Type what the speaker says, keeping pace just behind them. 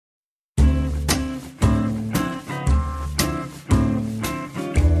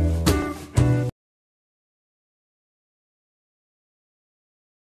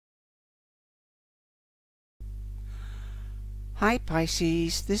Hi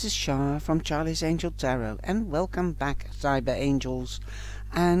Pisces, this is Shah from CharliesAngelTarot, and welcome back Cyber Angels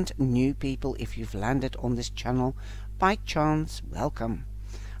and new people. If you've landed on this channel by chance, welcome,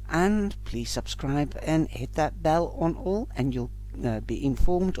 and please subscribe and hit that bell on all, and you'll be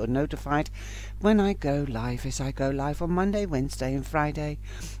informed or notified when I go live. As I go live on Monday, Wednesday and Friday,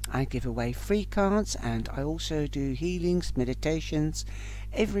 I give away free cards, and I also do healings, meditations.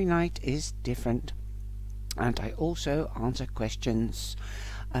 Every night is different. And I also answer questions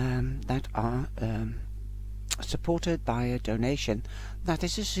that are supported by a donation. That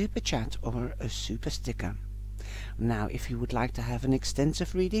is a super chat or a super sticker. Now, if you would like to have an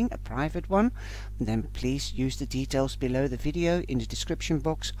extensive reading, a private one, then please use the details below the video in the description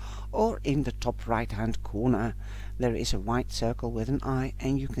box or in the top right hand corner. There is a white circle with an eye,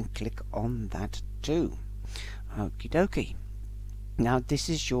 and you can click on that too. Okie dokie. Now, this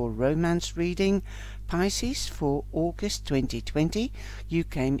is your romance reading, Pisces, for August 2020. You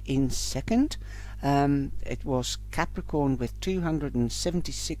came in second. It was Capricorn with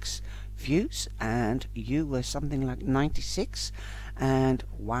 276 views, and you were something like 96. And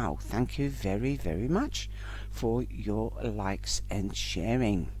wow, thank you very, very much for your likes and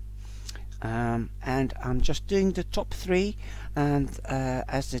sharing. And I'm just doing the top three, and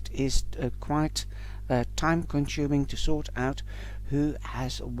as it is quite time consuming to sort out who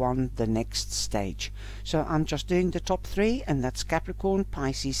has won the next stage, so I'm just doing the top three, and that's Capricorn,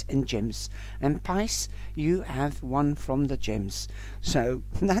 Pisces and Gems. And Pisces, you have won from the Gems, so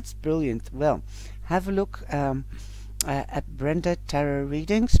that's brilliant. Well, have a look at Brenda Tarot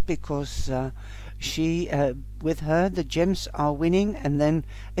readings, because she with her the Gems are winning, and then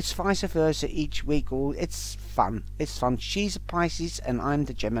it's vice versa each week. Or it's fun. She's a Pisces and I'm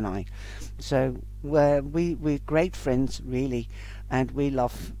the Gemini, so we're great friends really, and we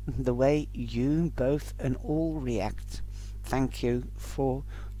love the way you both and all react. Thank you for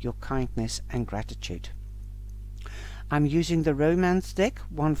your kindness and gratitude. I'm using the romance deck,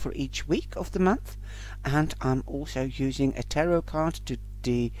 one for each week of the month, and I'm also using a tarot card to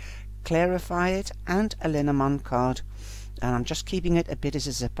clarify it, and a Lenormand card, and I'm just keeping it a bit as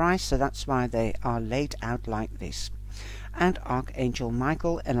a surprise, so that's why they are laid out like this. And Archangel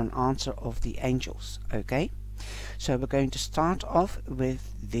Michael and an answer of the angels. Okay, so we're going to start off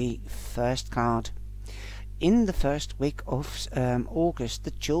with the first card. In the first week of August,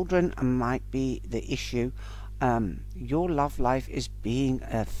 the children might be the issue. Your love life is being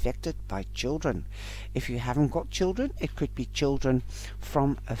affected by children. If you haven't got children, it could be children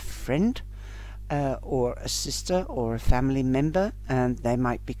from a friend or a sister or a family member, and they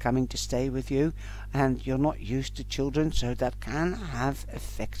might be coming to stay with you, and you're not used to children, so that can have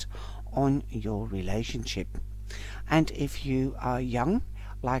effect on your relationship. And if you are young,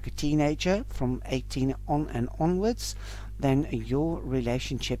 like a teenager from 18 on and onwards, then your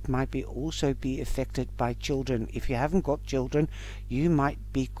relationship might also be affected by children. If you haven't got children, you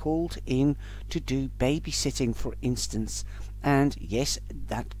might be called in to do babysitting, for instance, and yes,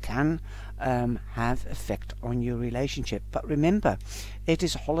 that can have effect on your relationship. But remember, it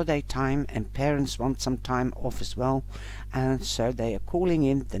is holiday time and parents want some time off as well, and so they are calling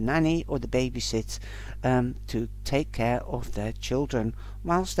in the nanny or the babysit to take care of their children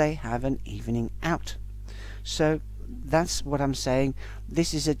whilst they have an evening out. So that's what I'm saying.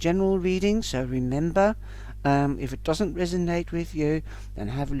 This is a general reading, so remember, if it doesn't resonate with you, then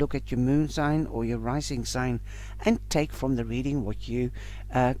have a look at your moon sign or your rising sign and take from the reading what you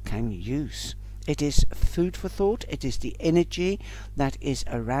can use. It is food for thought. It is the energy that is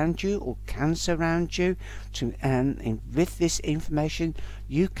around you or can surround you, and with this information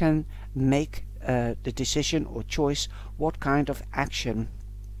you can make the decision or choice what kind of action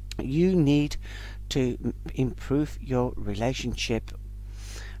you need to improve your relationship.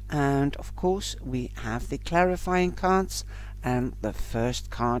 And of course we have the clarifying cards, and the first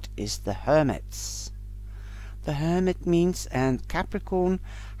card is the Hermits. The Hermit means, and Capricorn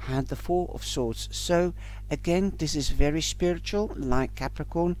had the Four of Swords, so again this is very spiritual like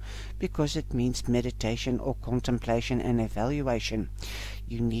Capricorn, because it means meditation or contemplation and evaluation.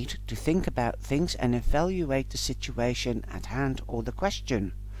 You need to think about things and evaluate the situation at hand or the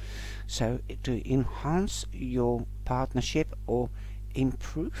question, so to enhance your partnership or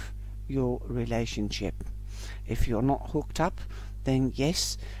improve your relationship. If you're not hooked up, then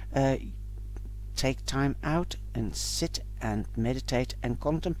yes, take time out and sit and meditate and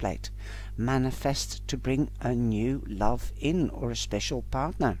contemplate. Manifest to bring a new love in or a special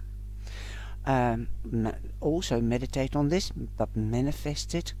partner. Also meditate on this, but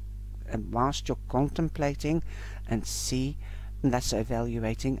manifest it whilst you're contemplating, and see, and that's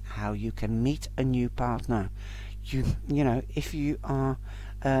evaluating how you can meet a new partner. You know, if you're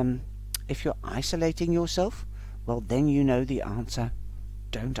isolating yourself, well, then you know the answer.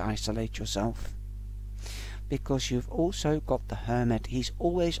 Don't isolate yourself. Because you've also got the Hermit. He's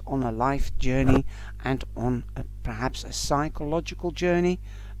always on a life journey and on perhaps a psychological journey,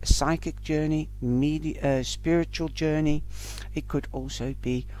 a psychic journey, spiritual journey. It could also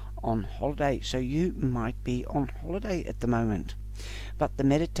be on holiday. So you might be on holiday at the moment. But the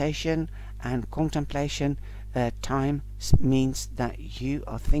meditation and contemplation time means that you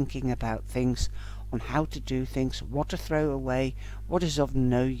are thinking about things, on how to do things, what to throw away, what is of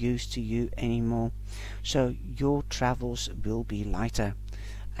no use to you anymore. So your travels will be lighter.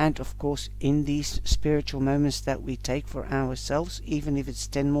 And of course, in these spiritual moments that we take for ourselves, even if it's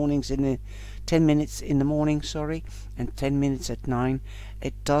 10 minutes in the morning, and 10 minutes at 9,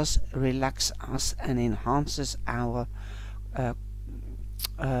 it does relax us and enhances our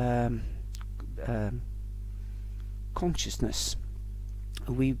consciousness.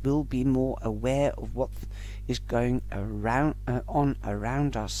 We will be more aware of what is going on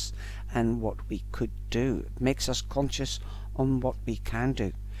around us and what we could do. It makes us conscious on what we can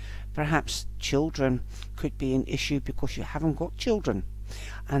do. Perhaps children could be an issue because you haven't got children,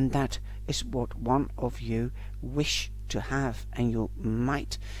 and that is what one of you wish to have, and you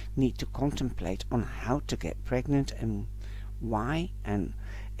might need to contemplate on how to get pregnant and why. And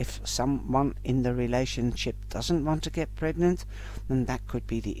if someone in the relationship doesn't want to get pregnant, then that could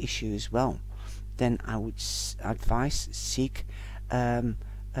be the issue as well. Then I would advise seek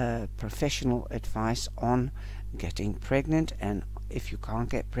professional advice on getting pregnant, and if you can't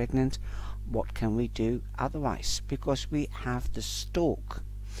get pregnant, what can we do otherwise? Because we have the stalk.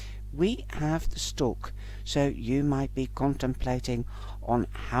 We have the stalk. So you might be contemplating on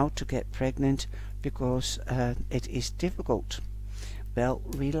how to get pregnant because it is difficult. Well,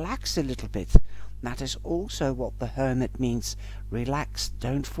 relax a little bit. That is also what the Hermit means. Relax,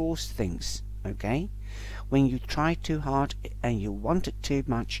 don't force things, okay? When you try too hard and you want it too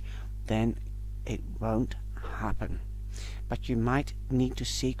much, then it won't happen. But you might need to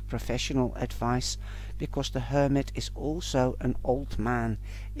seek professional advice, because the Hermit is also an old man.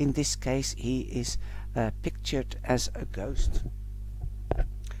 In this case, he is pictured as a ghost.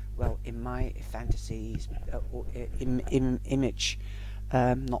 Well, in my fantasies, image,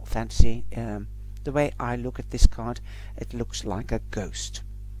 not fantasy, the way I look at this card, it looks like a ghost.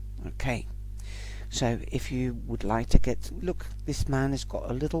 Okay, so if you would like to look, this man has got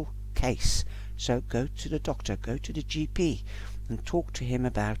a little case, so go to the doctor, go to the GP and talk to him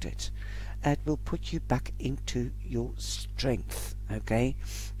about it. It will put you back into your strength, okay,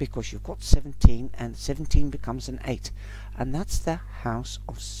 because you've got 17 and 17 becomes an 8, and that's the house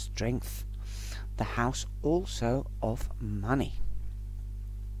of strength, the house also of money.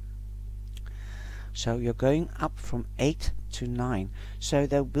 So you're going up from 8 to 9, so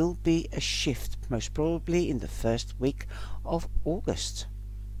there will be a shift, most probably in the first week of August.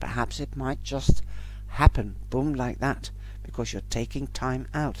 Perhaps it might just happen, boom, like that, because you're taking time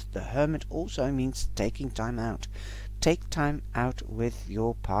out. The Hermit also means taking time out. Take time out with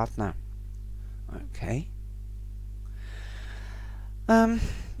your partner. Okay.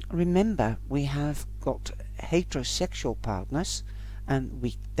 Remember, we have got heterosexual partners, and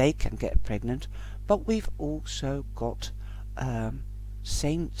they can get pregnant, but we've also got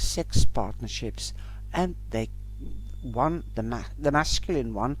same-sex partnerships, and the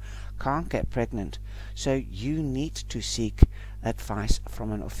masculine one can't get pregnant. So you need to seek advice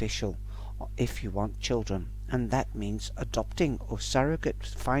from an official if you want children, and that means adopting or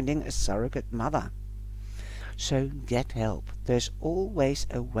finding a surrogate mother. So get help. There's always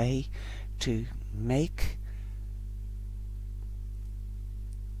a way to make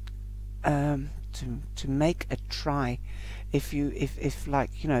to make a try. If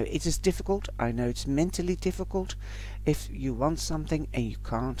like, you know, it is difficult, I know it's mentally difficult if you want something and you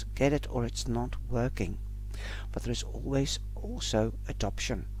can't get it or it's not working, but there's always also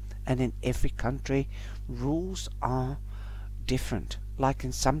adoption, and in every country rules are different. Like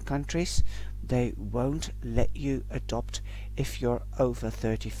in some countries they won't let you adopt if you're over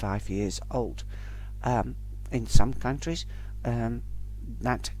 35 years old. In some countries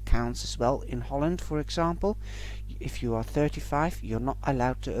that counts as well. In Holland, for example, if you are 35, you're not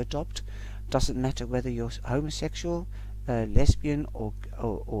allowed to adopt. Doesn't matter whether you're homosexual, lesbian or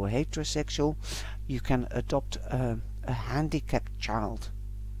heterosexual, you can adopt a handicapped child.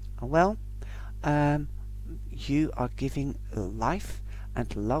 Well, you are giving life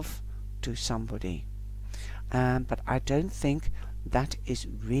and love to somebody, but I don't think that is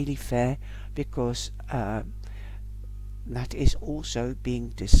really fair, because that is also being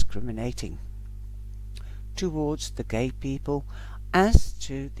discriminating. towards the gay people as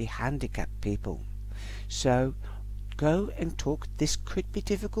to the handicapped people. So go and talk. This could be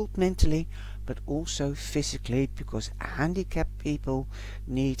difficult mentally, but also physically, because handicapped people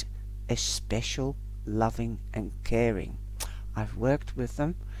need a special loving and caring. I've worked with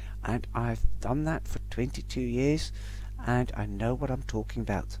them, and I've done that for 22 years, and I know what I'm talking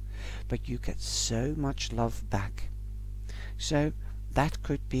about. But you get so much love back. So that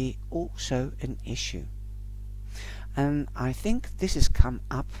could be also an issue. And I think this has come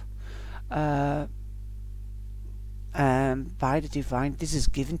up by the divine. This is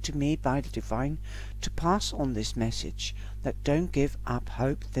given to me by the divine to pass on this message, that don't give up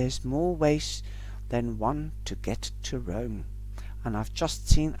hope. There's more ways than one to get to Rome. And I've just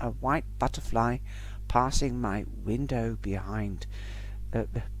seen a white butterfly passing my window behind,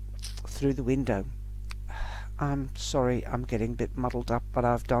 through the window. I'm sorry, I'm getting a bit muddled up, but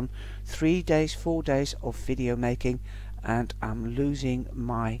I've done 4 days of video making, and I'm losing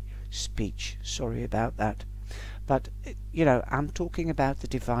my speech. Sorry about that. But, you know, I'm talking about the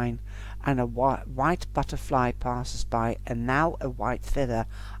divine, and a white butterfly passes by, and now a white feather.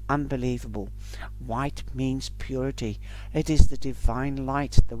 Unbelievable. White means purity. It is the divine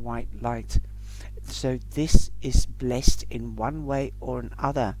light, the white light. So this is blessed in one way or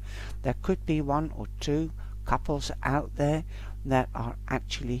another. There could be 1 or 2 couples out there that are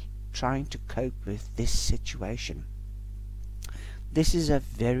actually trying to cope with this situation. This is a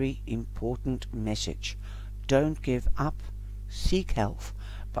very important message. Don't give up, seek help,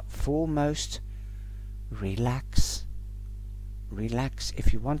 but foremost, relax. Relax.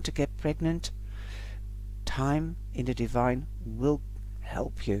 If you want to get pregnant, time in the divine will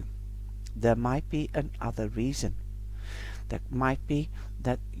help you. There might be another reason. There might be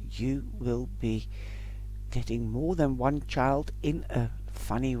that you will be getting more than one child in a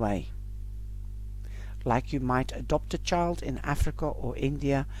funny way. Like you might adopt a child in Africa or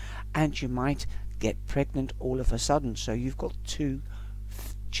India, and you might get pregnant all of a sudden, so you've got 2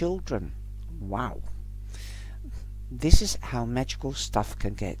 children. Wow. This is how magical stuff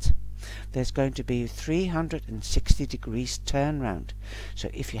can get. There's going to be 360 degrees turnaround. So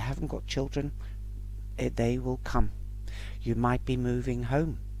if you haven't got children, they will come. You might be moving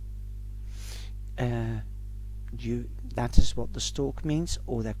home. That is what the stalk means.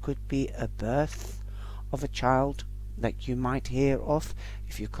 Or there could be a birth of a child that you might hear of.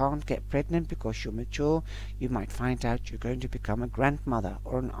 If you can't get pregnant because you're mature, you might find out you're going to become a grandmother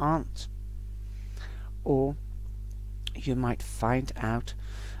or an aunt. Or you might find out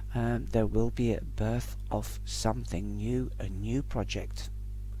there will be a birth of something new, a new project,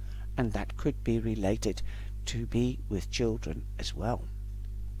 and that could be related to be with children as well.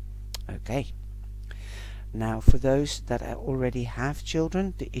 Okay. Now, for those that already have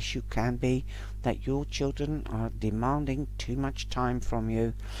children, the issue can be that your children are demanding too much time from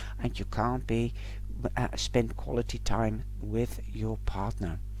you, and you can't spend quality time with your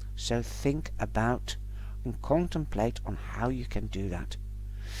partner. So think about and contemplate on how you can do that.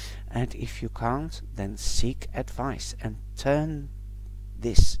 And if you can't, then seek advice and turn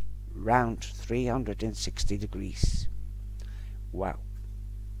this round 360 degrees. Wow.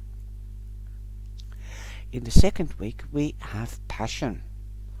 In the second week we have passion.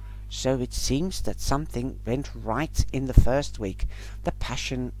 So it seems that something went right in the first week. The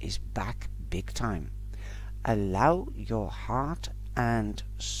passion is back big time. Allow your heart and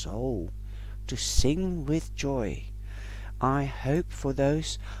soul to sing with joy. I hope for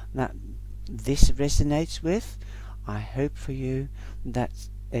those that this resonates with, I hope for you that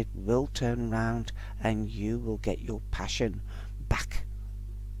it will turn around and you will get your passion back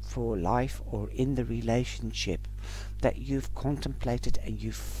for life or in the relationship that you've contemplated, and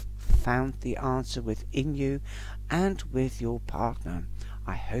you've found the answer within you and with your partner.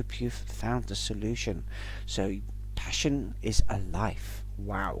 I hope you've found the solution. So passion is alive.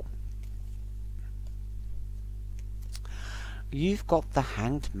 Wow. You've got the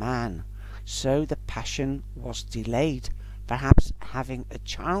Hanged Man, so the passion was delayed. Perhaps having a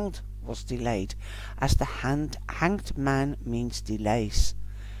child was delayed, as the Hanged Man means delays.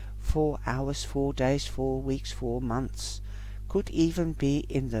 4 hours, 4 days, 4 weeks, 4 months. Could even be,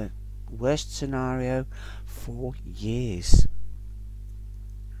 in the worst scenario, 4 years.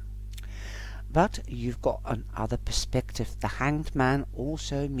 But you've got another perspective. The Hanged Man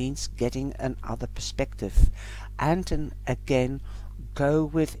also means getting another perspective. And again, go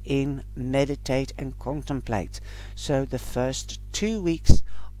within, meditate and contemplate. So the first 2 weeks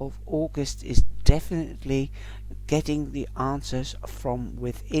of August is definitely getting the answers from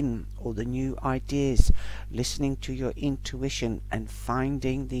within, or the new ideas, listening to your intuition and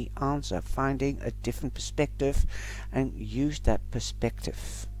finding the answer, finding a different perspective, and use that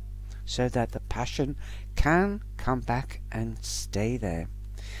perspective so that the passion can come back and stay there.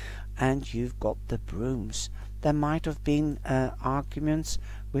 And you've got the brooms. There might have been arguments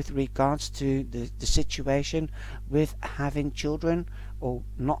with regards to the situation with having children or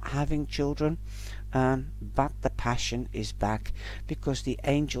not having children, but the passion is back because the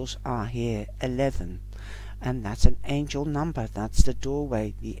angels are here, 11, and that's an angel number. That's the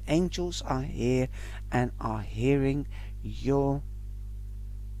doorway. The angels are here and are hearing your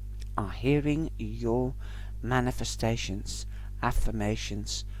manifestations,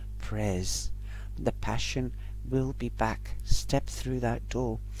 affirmations, prayers. The passion will be back. Step through that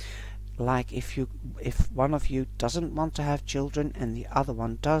door. Like if one of you doesn't want to have children and the other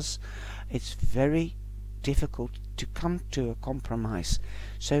one does, it's very difficult to come to a compromise.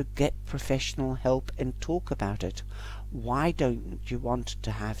 So get professional help and talk about it. Why don't you want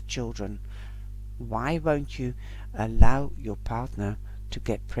to have children? Why won't you allow your partner to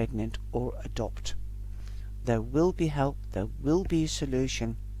get pregnant or adopt? There will be help. There will be a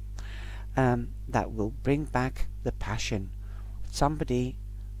solution that will bring back the passion. Somebody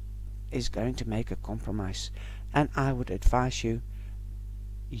is going to make a compromise, and I would advise you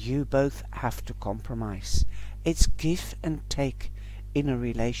both have to compromise. It's give and take in a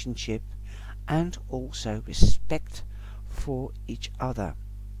relationship, and also respect for each other,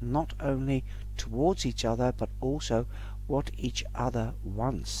 not only towards each other but also what each other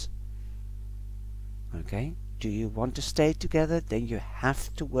wants. Okay? Do you want to stay together? Then you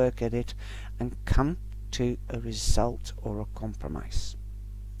have to work at it and come to a result or a compromise.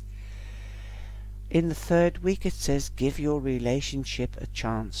 In the third week it says give your relationship a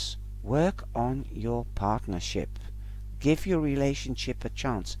chance. Work on your partnership. Give your relationship a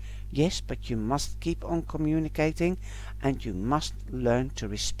chance. Yes, but you must keep on communicating, and you must learn to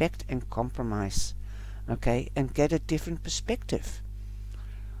respect and compromise. Okay? And get a different perspective.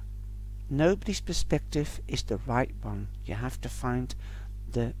 Nobody's perspective is the right one. You have to find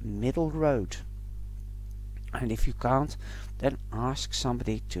the middle road. And if you can't, then ask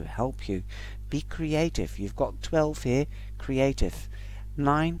somebody to help you. Be creative. You've got 12 here, creative.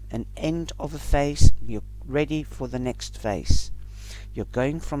 9, an end of a phase. You're ready for the next phase. You're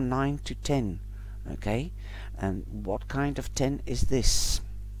going from 9 to 10. Okay? And what kind of 10 is this?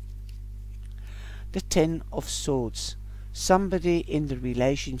 The 10 of Swords. Somebody in the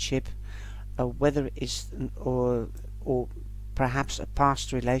relationship, whether it's or perhaps a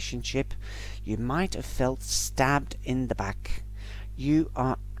past relationship, you might have felt stabbed in the back. You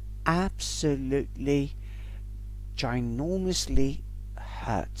are absolutely ginormously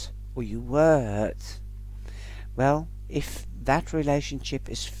hurt, or you were hurt. Well, if that relationship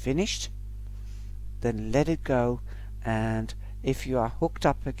is finished, then let it go, and if you are hooked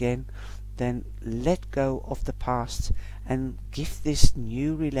up again, then let go of the past and give this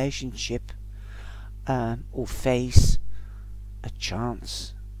new relationship or phase a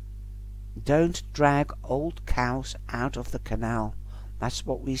chance. Don't drag old cows out of the canal. That's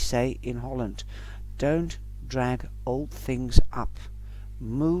what we say in Holland. Don't drag old things up.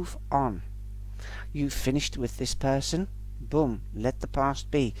 Move on. You finished with this person, boom, let the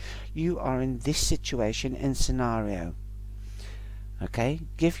past be. You are in this situation and scenario. Okay,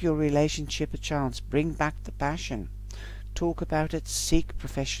 give your relationship a chance. Bring back the passion. Talk about it. Seek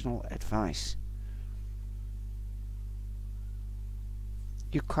professional advice.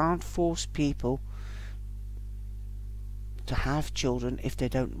 You can't force people to have children if they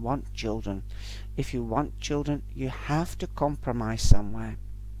don't want children. If you want children, you have to compromise somewhere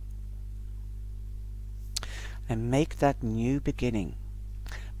and make that new beginning.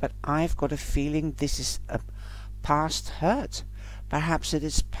 But I've got a feeling this is a past hurt. Perhaps it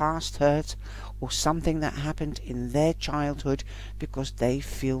is past hurt or something that happened in their childhood because they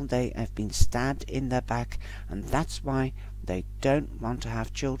feel they have been stabbed in their back, and that's why they don't want to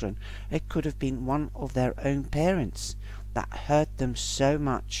have children. It could have been one of their own parents that hurt them so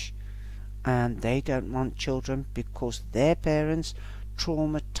much, and they don't want children because their parents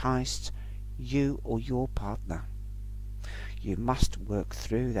traumatized you or your partner. You must work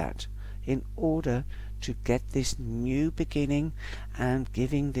through that in order to get this new beginning and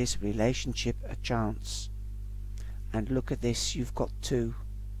giving this relationship a chance. And look at this, you've got 2.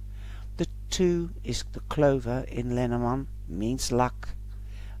 The 2 is the clover in Lenormand, means luck.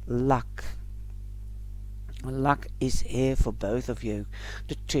 Luck. Luck is here for both of you.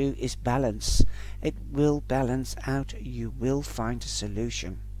 The 2 is balance. It will balance out. You will find a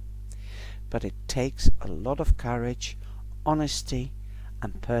solution. but it takes a lot of courage, honesty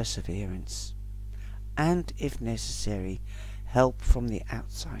and perseverance, and if necessary, help from the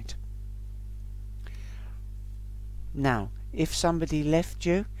outside. Now, if somebody left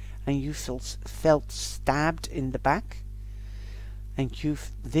you and you felt stabbed in the back, and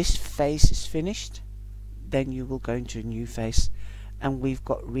this phase is finished, then you will go into a new phase, and we've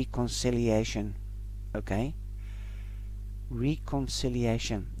got reconciliation. Okay?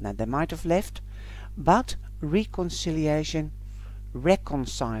 Reconciliation. Now, they might have left, but reconciliation,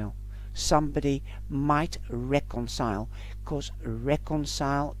 reconcile. Somebody might reconcile, because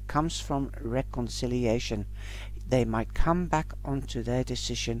reconcile comes from reconciliation. They might come back onto their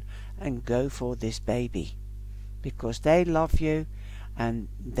decision and go for this baby, because they love you and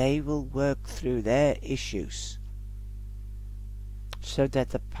they will work through their issues so that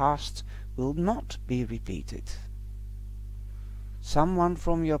the past will not be repeated. Someone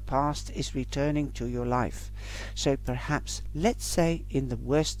from your past is returning to your life. So perhaps, let's say in the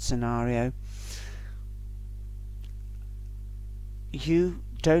worst scenario, you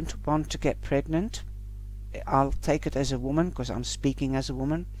don't want to get pregnant. I'll take it as a woman, because I'm speaking as a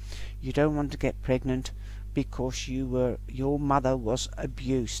woman. You don't want to get pregnant because your mother was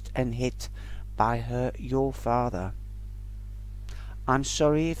abused and hit by your father. I'm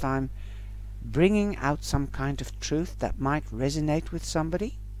sorry if I'm bringing out some kind of truth that might resonate with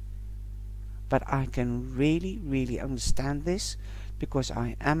somebody, but I can really understand this, because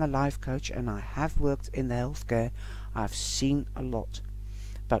I am a life coach and I have worked in the healthcare. I've seen a lot.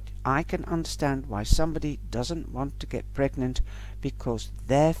 But I can understand why somebody doesn't want to get pregnant, because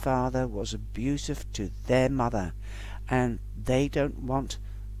their father was abusive to their mother, and they don't want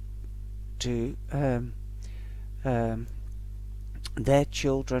to their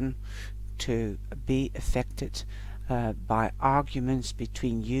children to be affected by arguments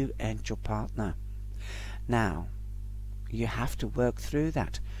between you and your partner. Now, you have to work through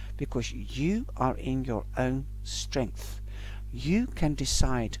that, because you are in your own strength. You can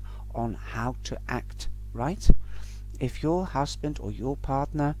decide on how to act, right? If your husband or your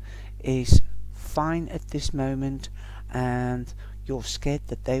partner is fine at this moment and you're scared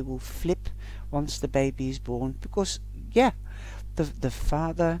that they will flip once the baby is born, because yeah, the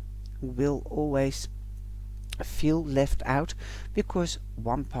father will always feel left out, because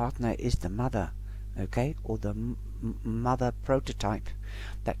one partner is the mother, okay, or the mother prototype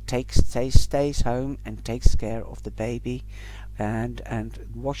that stays home and takes care of the baby, and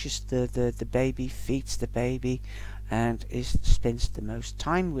washes the baby, feeds the baby, and spends the most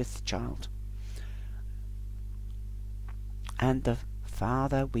time with the child. And the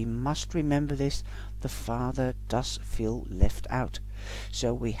father, we must remember this, the father does feel left out.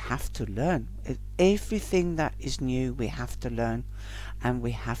 So we have to learn. Everything that is new we have to learn, and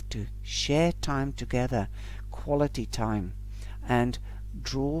we have to share time together, quality time, and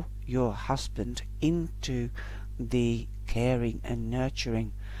draw your husband into the caring and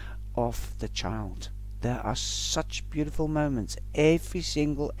nurturing of the child. There are such beautiful moments. Every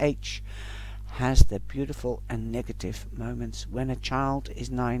single age has the beautiful and negative moments. When a child is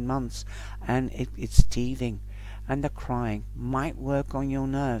 9 months and it's teething and the crying might work on your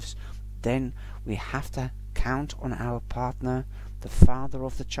nerves, then we have to count on our partner, the father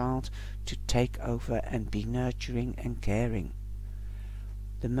of the child, to take over and be nurturing and caring.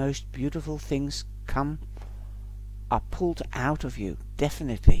 The most beautiful things are pulled out of you,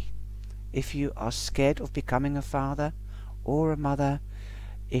 definitely. If you are scared of becoming a father or a mother,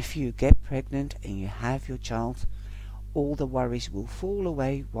 if you get pregnant and you have your child, all the worries will fall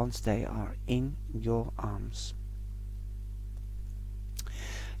away once they are in your arms.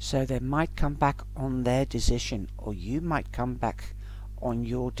 So they might come back on their decision, or you might come back on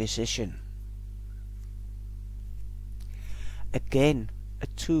your decision. Again, a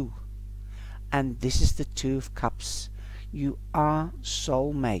 2. And this is the 2 of Cups. You are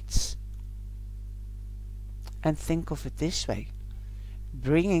soulmates. And think of it this way.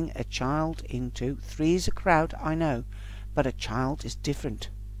 Bringing a child into 3 is a crowd, I know, but a child is different.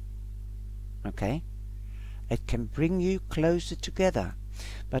 Okay? It can bring you closer together.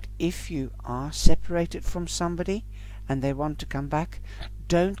 But if you are separated from somebody and they want to come back,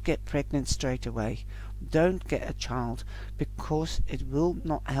 don't get pregnant straight away. Don't get a child, because it will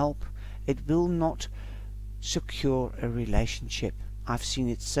not help. It will not secure a relationship. I've seen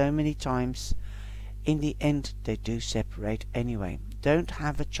it so many times. In the end, they do separate anyway. Don't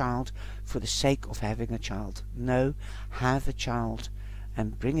have a child for the sake of having a child. No, have a child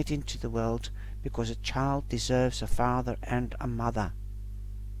and bring it into the world, because a child deserves a father and a mother.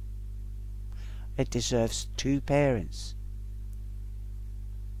 It deserves 2 parents.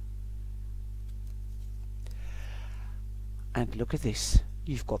 And look at this,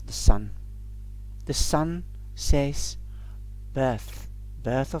 you've got the sun. The sun says birth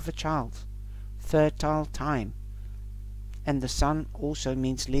of a child, fertile time, and the sun also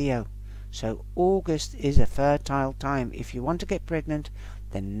means Leo. So August is a fertile time. If you want to get pregnant,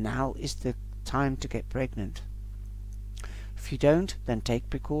 then now is the time to get pregnant. If you don't, then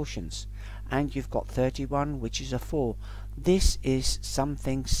take precautions. And you've got 31, which is a 4. This is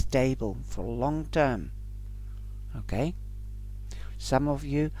something stable for long term. Okay? Some of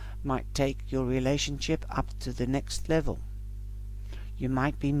you might take your relationship up to the next level. You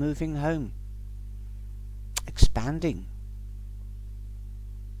might be moving home, expanding.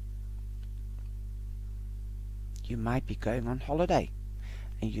 You might be going on holiday,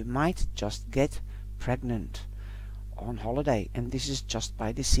 and you might just get pregnant on holiday, and this is just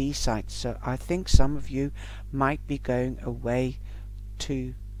by the seaside. So I think some of you might be going away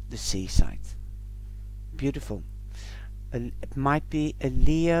to the seaside. Beautiful. It might be a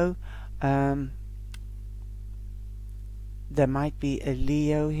Leo. There might be a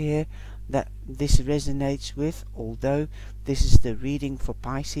Leo here that this resonates with. Although this is the reading for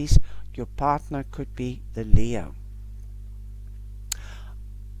Pisces, your partner could be the Leo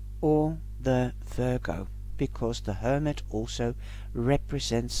or the Virgo, because the Hermit also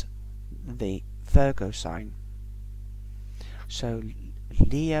represents the Virgo sign. So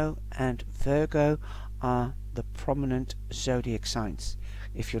Leo and Virgo are the prominent zodiac signs.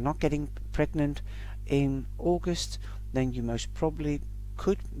 If you're not getting pregnant in August, then you most probably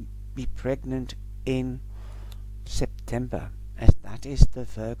could be pregnant in September, as that is the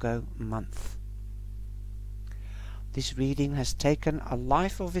Virgo month. This reading has taken a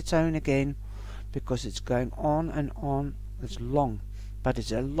life of its own again, because it's going on and on. It's long, but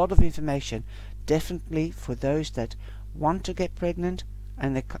it's a lot of information, definitely for those that want to get pregnant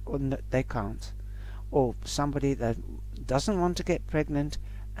and they can't, or somebody that doesn't want to get pregnant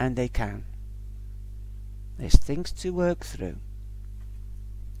and they can. There's things to work through.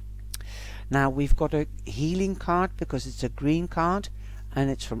 Now we've got a healing card because it's a green card, and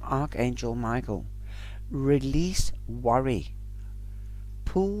it's from Archangel Michael. Release worry.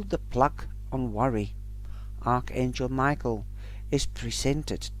 Pull the plug on worry. Archangel Michael is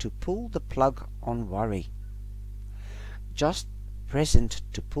presented to pull the plug on worry. Just present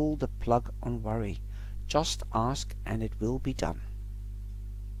to pull the plug on worry. Just ask and it will be done.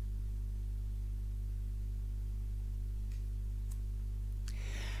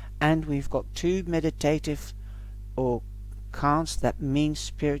 And we've got two meditative or cards that mean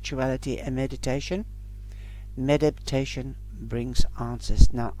spirituality and meditation. Meditation brings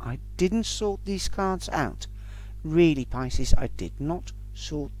answers. Now, I didn't sort these cards out. Really, Pisces, I did not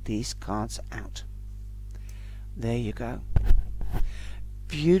sort these cards out. There you go.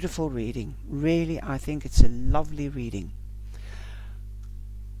 Beautiful reading. Really, I think it's a lovely reading.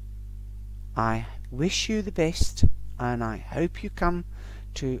 I wish you the best, and I hope you come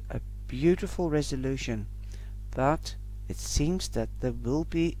to a beautiful resolution, but it seems that there will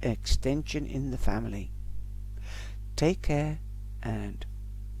be an extension in the family. Take care and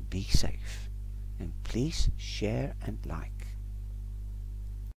be safe, and please share and like.